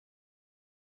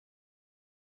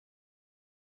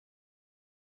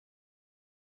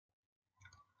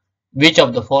Which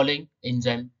of the following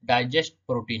enzyme digests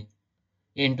protein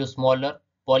into smaller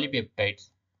polypeptides?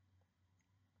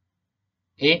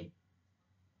 A.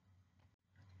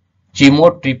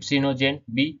 Chymotrypsinogen.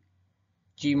 B.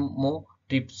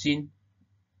 Chymotrypsin.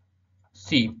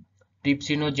 C.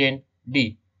 Trypsinogen.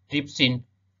 D. Trypsin.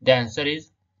 The answer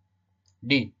is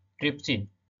D. Trypsin.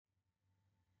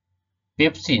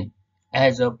 Pepsin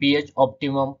has a pH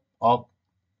optimum of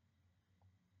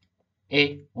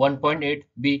A. 1.8,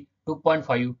 B.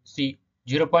 2.5, C.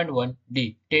 0.1,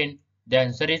 D. 10. The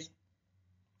answer is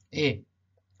A.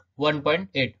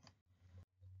 1.8.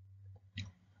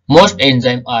 Most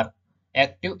enzymes are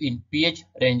active in pH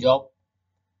range of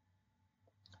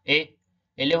A.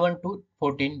 11 to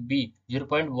 14, B.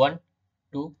 0.1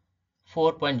 to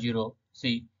 4.0,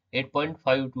 C.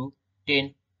 8.5 to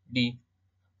 10, D.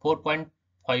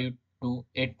 4.5 to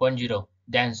 8.0.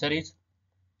 The answer is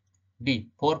D.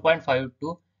 4.5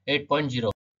 to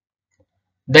 8.0.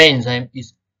 The enzyme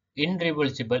is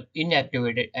irreversible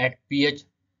inactivated at pH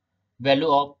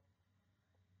value of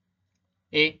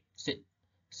A.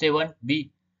 7,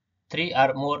 B. 3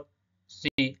 or more,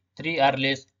 C. 3 or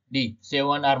less, D.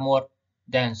 7 or more.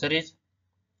 The answer is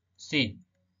C.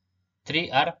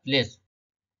 3 or less.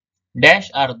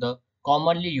 Dash are the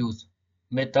commonly used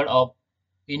method of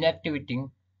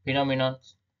inactivating phenomenon.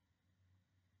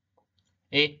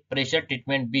 A. Pressure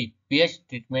treatment. B. pH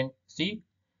treatment. C.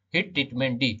 Heat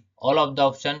treatment. D. All of the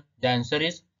option. The answer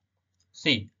is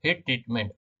C. Heat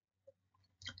treatment.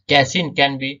 Casein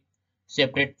can be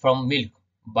separated from milk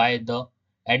by the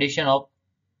addition of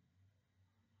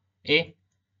A.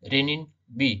 Renin.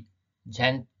 B.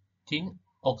 Xanthine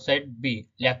oxide. B.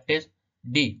 Lactase.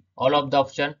 D. All of the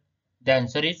option. The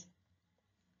answer is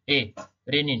A.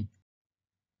 Renin.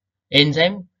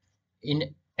 Enzyme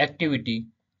inactivity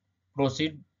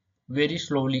proceed very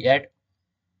slowly at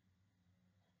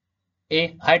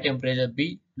A. High temperature.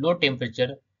 B. Low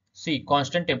temperature. C.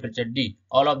 Constant temperature. D.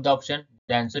 All of the option.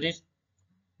 The answer is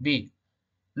B.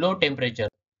 Low temperature.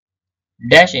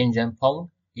 Dash enzyme found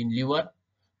in liver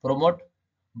promote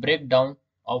breakdown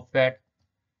of fat.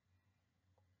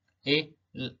 A.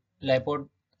 Lipid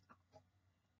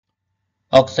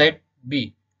oxide.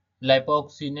 B.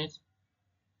 Lipoxygenase.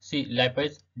 C.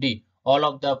 Lipase. D. All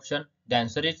of the option. The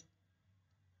answer is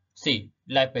C.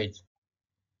 Lipase.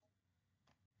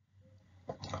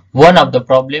 One of the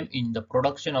problem in the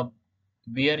production of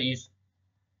beer is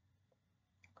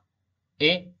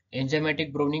A.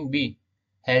 Enzymatic brewing. B.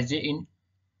 Has in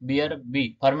beer.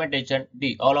 B. Fermentation.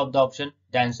 D. All of the option.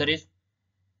 The answer is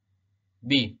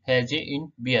B. Has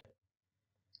in beer.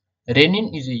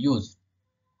 Renin is used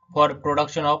for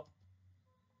production of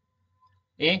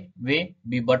A. Whey.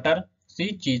 B. Butter.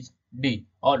 C. Cheese. D.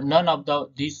 Or none of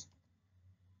these.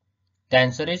 The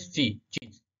answer is C.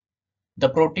 Cheese. The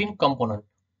protein component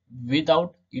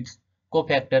without its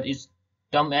cofactor is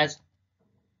termed as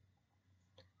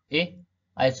A.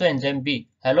 Isoenzyme. B.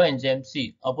 Haloenzyme.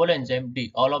 C. Haploenzyme.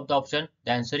 D. All of the option.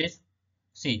 The answer is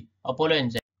C.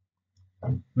 Haploenzyme.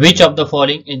 Which of the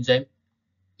following enzyme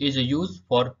is used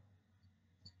for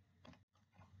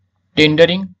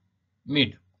tendering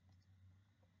meat?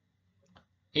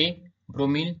 A.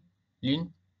 Bromelain.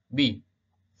 B.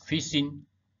 Fisin.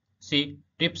 C.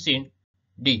 Trypsin.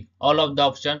 D. All of the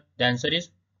option. The answer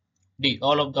is D.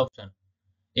 All of the option.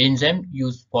 Enzyme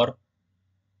used for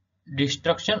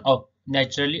destruction of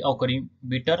naturally occurring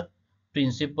bitter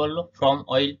principle from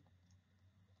oil.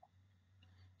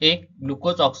 A.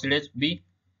 Glucose oxidase. B.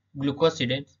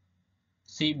 Glucosidase.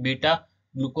 C. Beta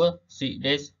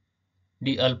glucosidase.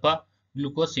 D. Alpha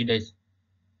glucosidase.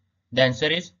 The answer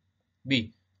is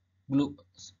B.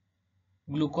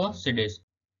 Glucosidase.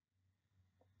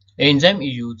 Enzyme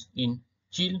is used in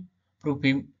chill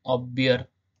proofing of beer.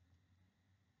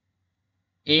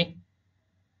 A.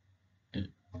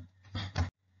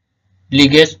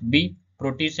 Ligase. B.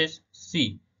 Protease.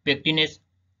 C. Pectinase.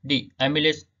 D.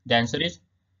 Amylase. The answer is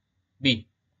B.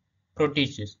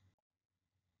 Proteases.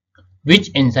 Which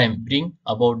enzyme bring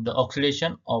about the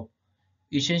oxidation of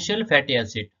essential fatty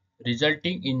acid,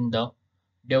 resulting in the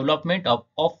development of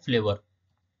off flavor?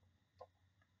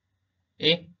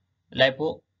 A.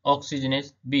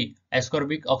 Lipooxygenase. B.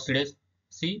 Ascorbic oxidase.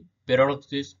 C.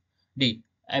 Peroxidase. D.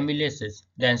 Amylases.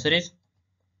 The answer is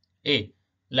A.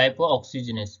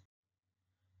 Lipooxygenase.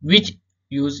 Which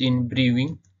used in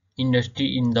brewing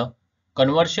industry in the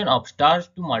conversion of starch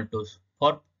to maltose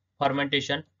for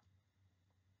fermentation?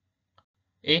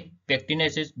 A.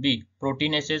 Pectinases. B.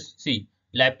 Proteinases. C.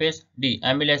 Lipase. D.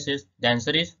 Amylases. The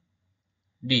answer is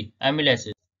D.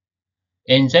 Amylases.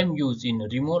 Enzyme used in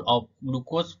removal of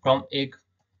glucose from egg.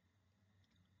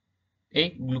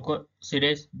 A.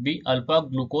 Glucosidase, B. Alpha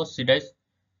glucosidase,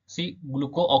 C.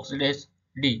 Glucooxidase,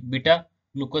 D. Beta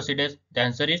glucosidase. The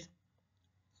answer is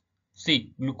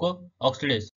C.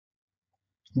 Glucooxidase.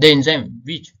 The enzyme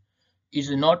which is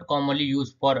not commonly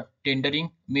used for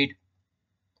tendering meat.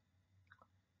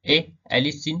 A.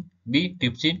 Allicin, B.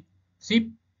 Trypsin,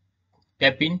 C.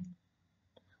 Pepin,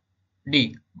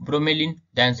 D. Bromelain.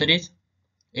 The answer is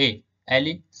A.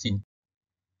 Allicin.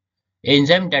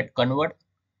 Enzyme that convert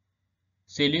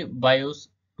cellulose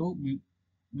to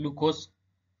glucose.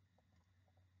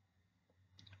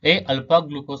 A. Alpha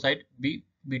glucoside, B.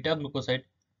 Beta glucoside,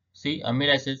 C.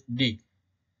 Amino acid, D.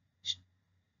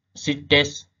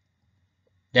 Sitase.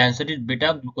 The answer is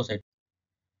beta glucoside.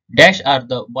 Dash are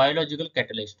the biological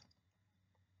catalyst.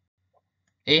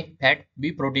 A. Fat,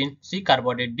 B. Protein, C.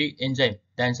 Carbohydrate, D. Enzyme.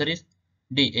 The answer is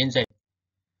D. Enzyme.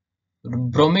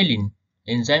 Bromelain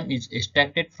enzyme is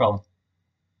extracted from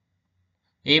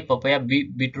A. Papaya, B.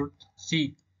 Beetroot,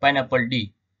 C. Pineapple,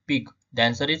 D. Pig. The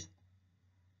answer is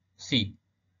C.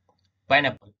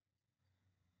 Pineapple.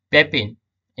 Pepin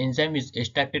enzyme is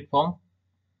extracted from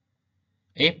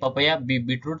A. Papaya, B.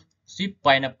 Beetroot, C.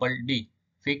 Pineapple, D.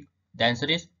 Fig. The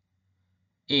answer is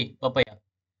A. Papaya.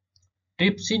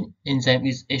 Trypsin enzyme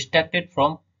is extracted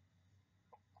from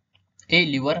A.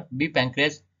 Liver, B.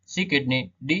 Pancreas, C.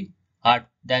 Kidney, D. Heart.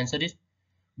 The answer is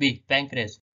B.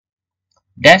 Pancreas.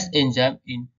 Dash enzyme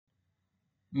in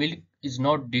milk is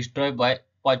not destroyed by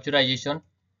pasteurization.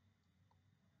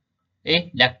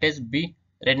 A. Lactase, B.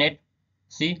 Rennet,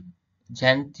 C.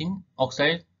 Xanthine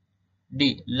oxide,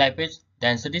 D. Lipase. The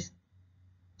answer is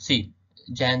C.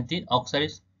 Xanthine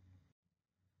oxide.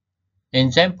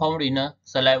 Enzyme found in a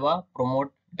saliva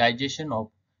promote digestion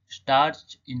of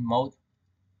starch in mouth.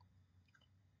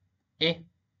 A.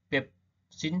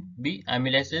 Pepsin, B.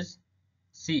 Amylase,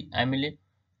 C.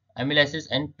 Amylase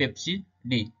and pepsin,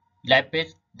 D.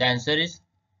 Lipase. The answer is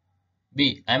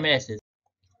B. Amylase.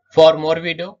 For more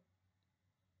video,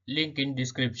 link in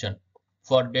description.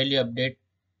 For daily update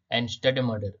and study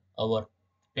model, our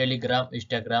Telegram,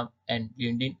 Instagram and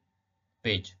LinkedIn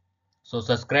page. So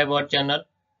subscribe our channel,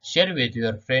 share with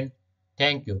your friend.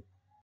 Thank you.